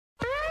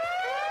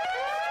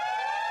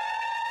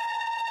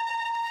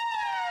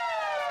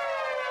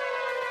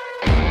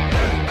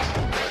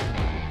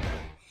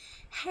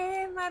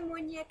my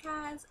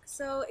muñecas.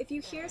 So if you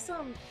hear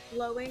some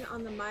blowing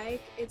on the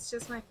mic, it's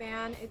just my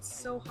fan. It's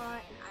so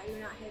hot and I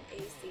do not have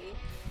AC.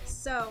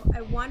 So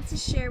I wanted to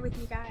share with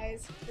you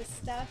guys the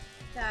stuff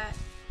that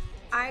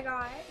I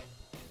got.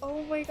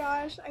 Oh my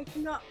gosh, I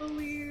cannot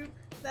believe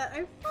that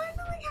I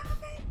finally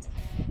have it.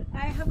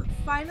 I have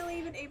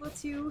finally been able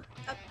to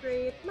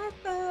upgrade my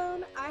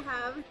phone. I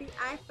have the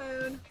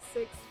iPhone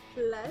 6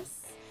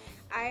 Plus.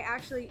 I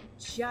actually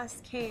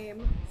just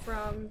came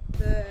from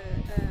the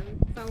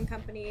phone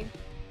company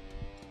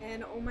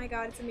and oh my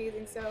god, it's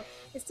amazing. So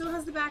it still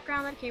has the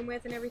background that it came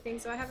with and everything,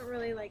 so I haven't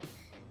really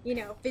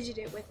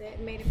fidgeted with it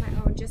and made it my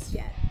own just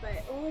yet.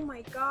 But oh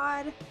my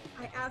god,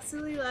 I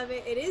absolutely love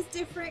it. It is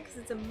different because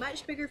it's a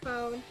much bigger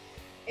phone.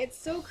 It's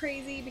so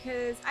crazy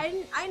because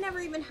I never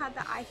even had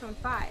the iPhone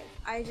 5.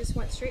 I just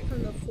went straight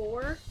from the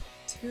 4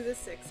 to the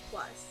 6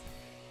 Plus.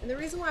 And the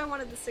reason why I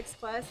wanted the 6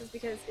 Plus is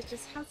because it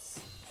just has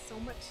so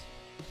much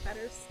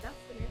better stuff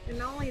in it. And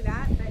not only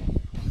that, but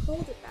I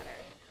hold it better.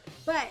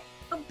 But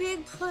a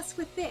big plus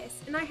with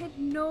this, and I had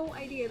no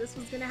idea this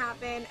was gonna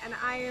happen, and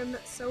I am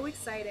so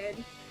excited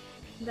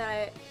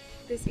that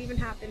this even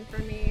happened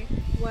for me,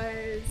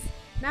 was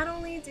not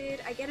only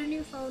did I get a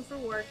new phone for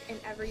work and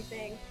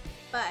everything,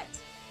 but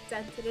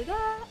dun, da, da,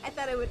 da, I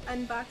thought I would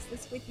unbox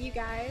this with you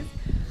guys.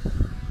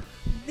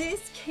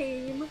 This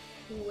came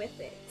with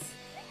it.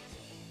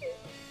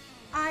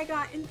 I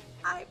got an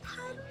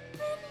iPad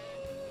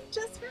mini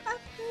just for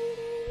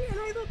upgrading, and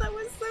I thought that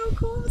was so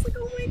cool. I was like,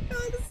 oh my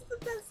god, this is the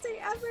best day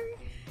ever.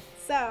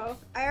 So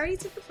I already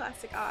took the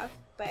plastic off,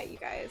 but you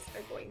guys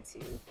are going to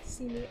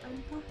see me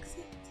unbox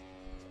it.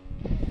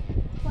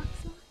 Box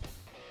on.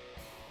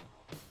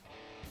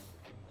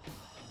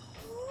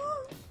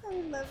 Oh, I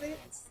love it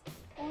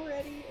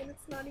already, and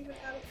it's not even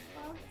out of the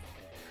box.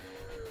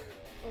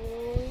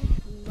 Oh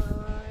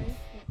my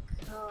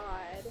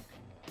god.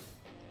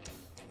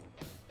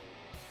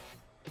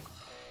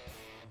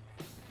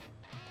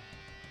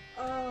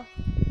 Oh.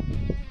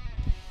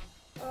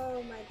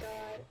 Oh my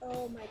god.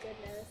 Oh my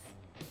goodness.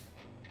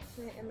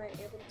 Am I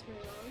able to turn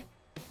it on?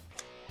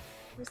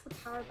 Where's the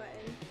power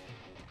button?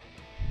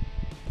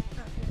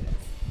 Oh, here it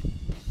is.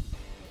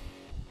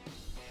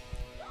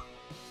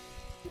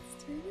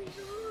 It's turning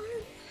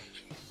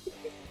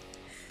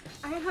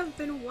on. I have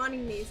been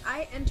wanting these.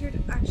 I entered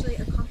actually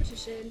a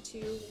competition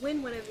to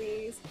win one of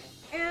these,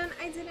 and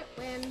I didn't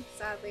win,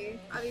 sadly.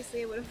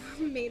 Obviously I would have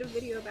made a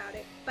video about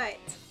it, but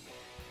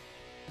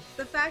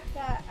the fact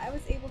that I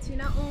was able to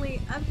not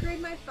only upgrade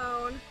my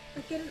phone,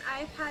 but get an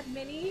iPad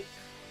mini,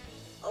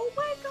 oh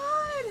my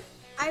god!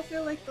 I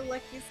feel like the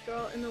luckiest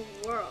girl in the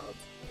world.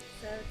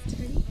 So it's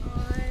turning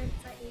on,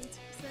 it's at 82%,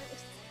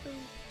 it's so...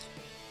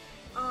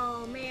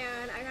 Oh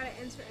man, I gotta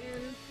enter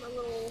in my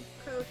little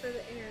code for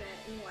the internet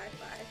and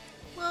Wi-Fi.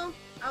 Well,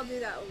 I'll do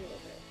that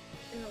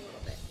in a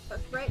little bit. But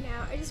right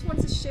now, I just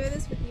wanted to share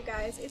this with you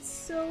guys. It's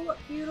so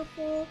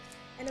beautiful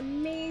and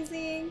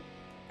amazing,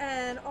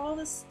 and all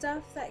the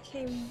stuff that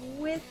came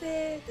with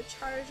it, the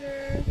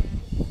charger.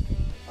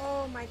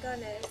 Oh my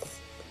goodness.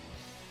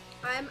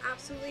 I'm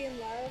absolutely in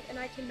love, and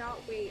I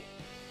cannot wait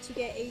to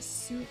get a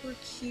super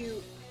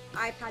cute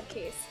iPad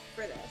case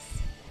for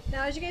this.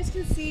 Now, as you guys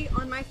can see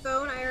on my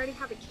phone, I already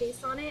have a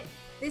case on it.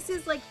 This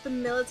is like the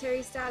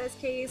military status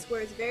case where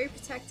it's very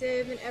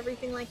protective and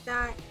everything like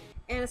that.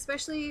 And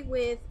especially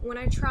with when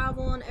I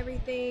travel and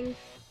everything,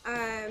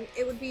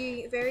 it would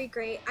be very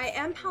great. I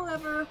am,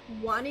 however,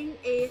 wanting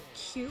a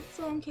cute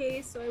phone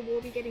case, so I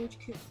will be getting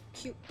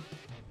cute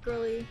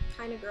girly,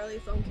 kind of girly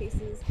phone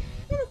cases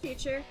in the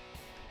future.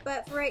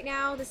 But for right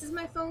now, this is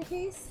my phone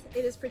case.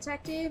 It is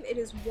protective, it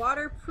is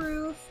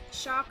waterproof,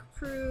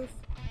 shockproof,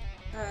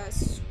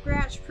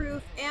 scratch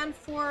proof, and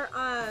for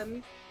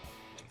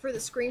the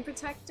screen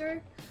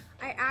protector,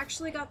 I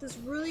actually got this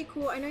really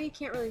cool, I know you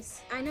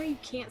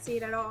can't see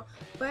it at all,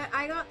 but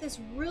I got this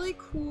really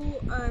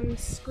cool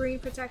screen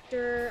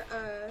protector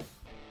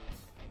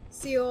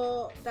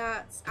seal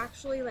that's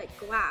actually like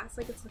glass,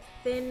 like it's a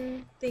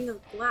thin thing of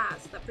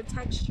glass that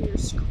protects your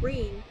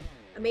screen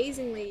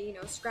amazingly, you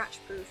know, scratch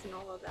proof and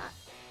all of that.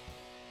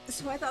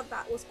 So I thought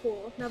that was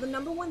cool. Now the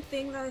number one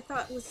thing that I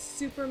thought was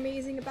super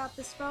amazing about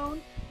this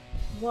phone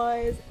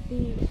was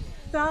the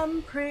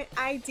thumbprint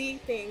ID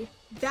thing.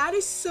 That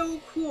is so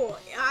cool.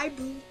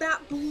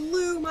 That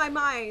blew my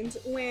mind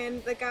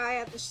when the guy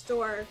at the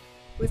store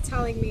was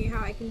telling me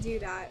how I can do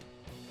that.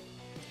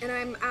 And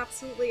I'm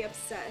absolutely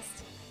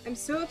obsessed. I'm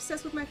so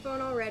obsessed with my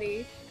phone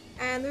already.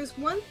 And there's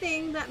one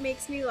thing that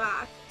makes me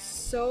laugh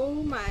so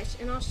much,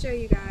 and I'll show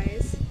you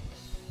guys,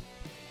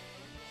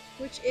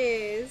 which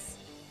is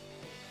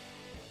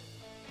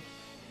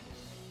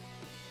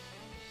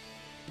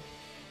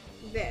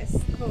this.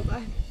 Hold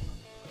on.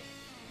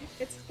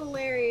 It's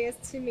hilarious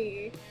to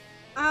me.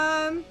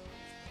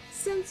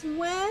 Since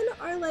when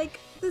are like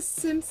the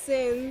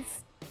Simpsons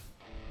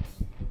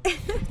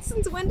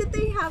since when did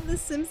they have the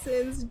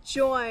Simpsons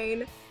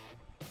join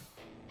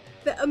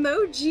the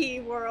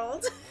emoji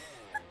world?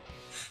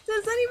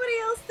 Does anybody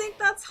else think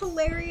that's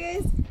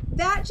hilarious?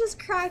 That just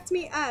cracked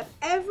me up.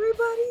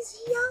 Everybody's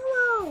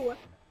yellow.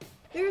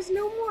 There's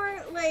no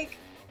more like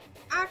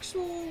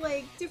actual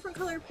like different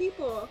colored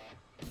people.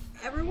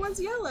 Everyone's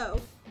yellow,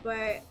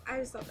 but I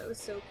just thought that was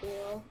so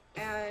cool,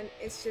 and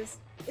it's just,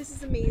 this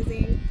is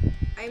amazing.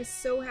 I'm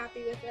so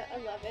happy with it. I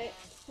love it.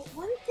 But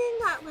one thing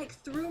that like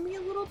threw me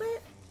a little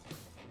bit,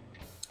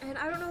 and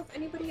I don't know if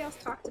anybody else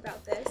talked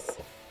about this,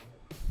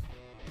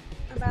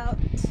 about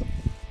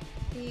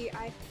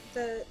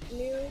the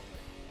new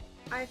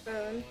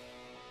iPhone,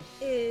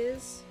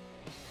 is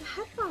the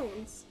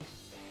headphones.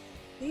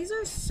 These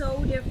are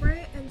so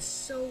different and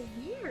so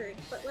weird,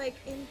 but like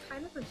in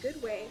kind of a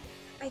good way.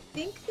 I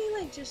think they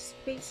like just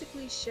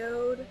basically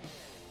showed,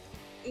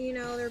 you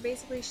know, they're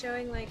basically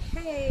showing like,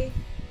 hey,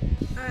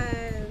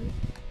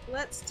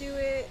 let's do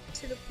it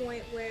to the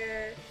point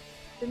where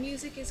the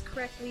music is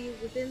correctly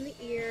within the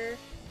ear,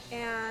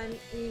 and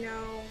you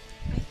know,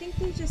 I think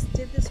they just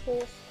did this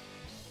whole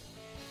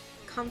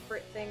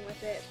comfort thing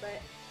with it.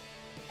 But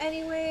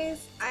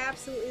anyways, I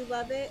absolutely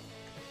love it.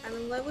 I'm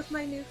in love with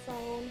my new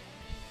phone.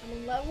 I'm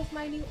in love with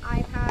my new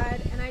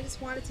iPad, and I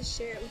just wanted to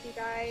share it with you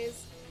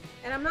guys.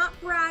 And I'm not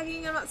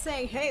bragging, I'm not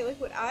saying, hey, look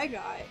what I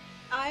got.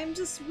 I'm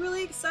just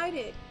really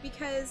excited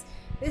because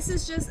this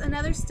is just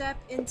another step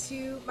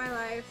into my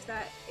life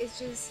that is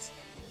just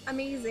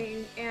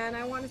amazing, and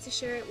I wanted to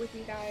share it with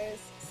you guys.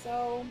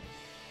 So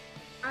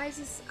I'm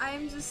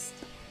just,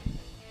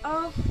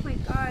 oh my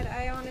god,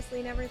 I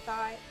honestly never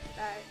thought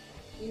that,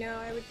 you know,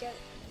 I would get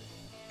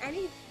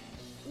any,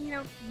 you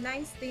know,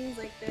 nice things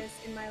like this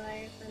in my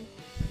life, and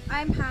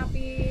I'm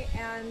happy.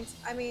 And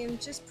I mean,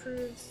 just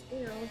proves,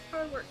 you know,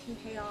 hard work can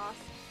pay off,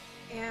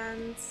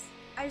 and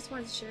I just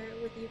wanted to share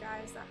it with you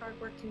guys that hard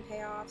work can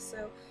pay off.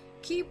 So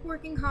keep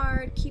working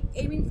hard, keep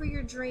aiming for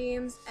your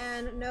dreams,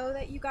 and know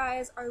that you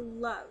guys are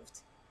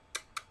loved.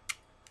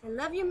 I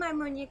love you, my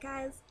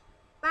muñecas.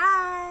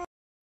 Bye!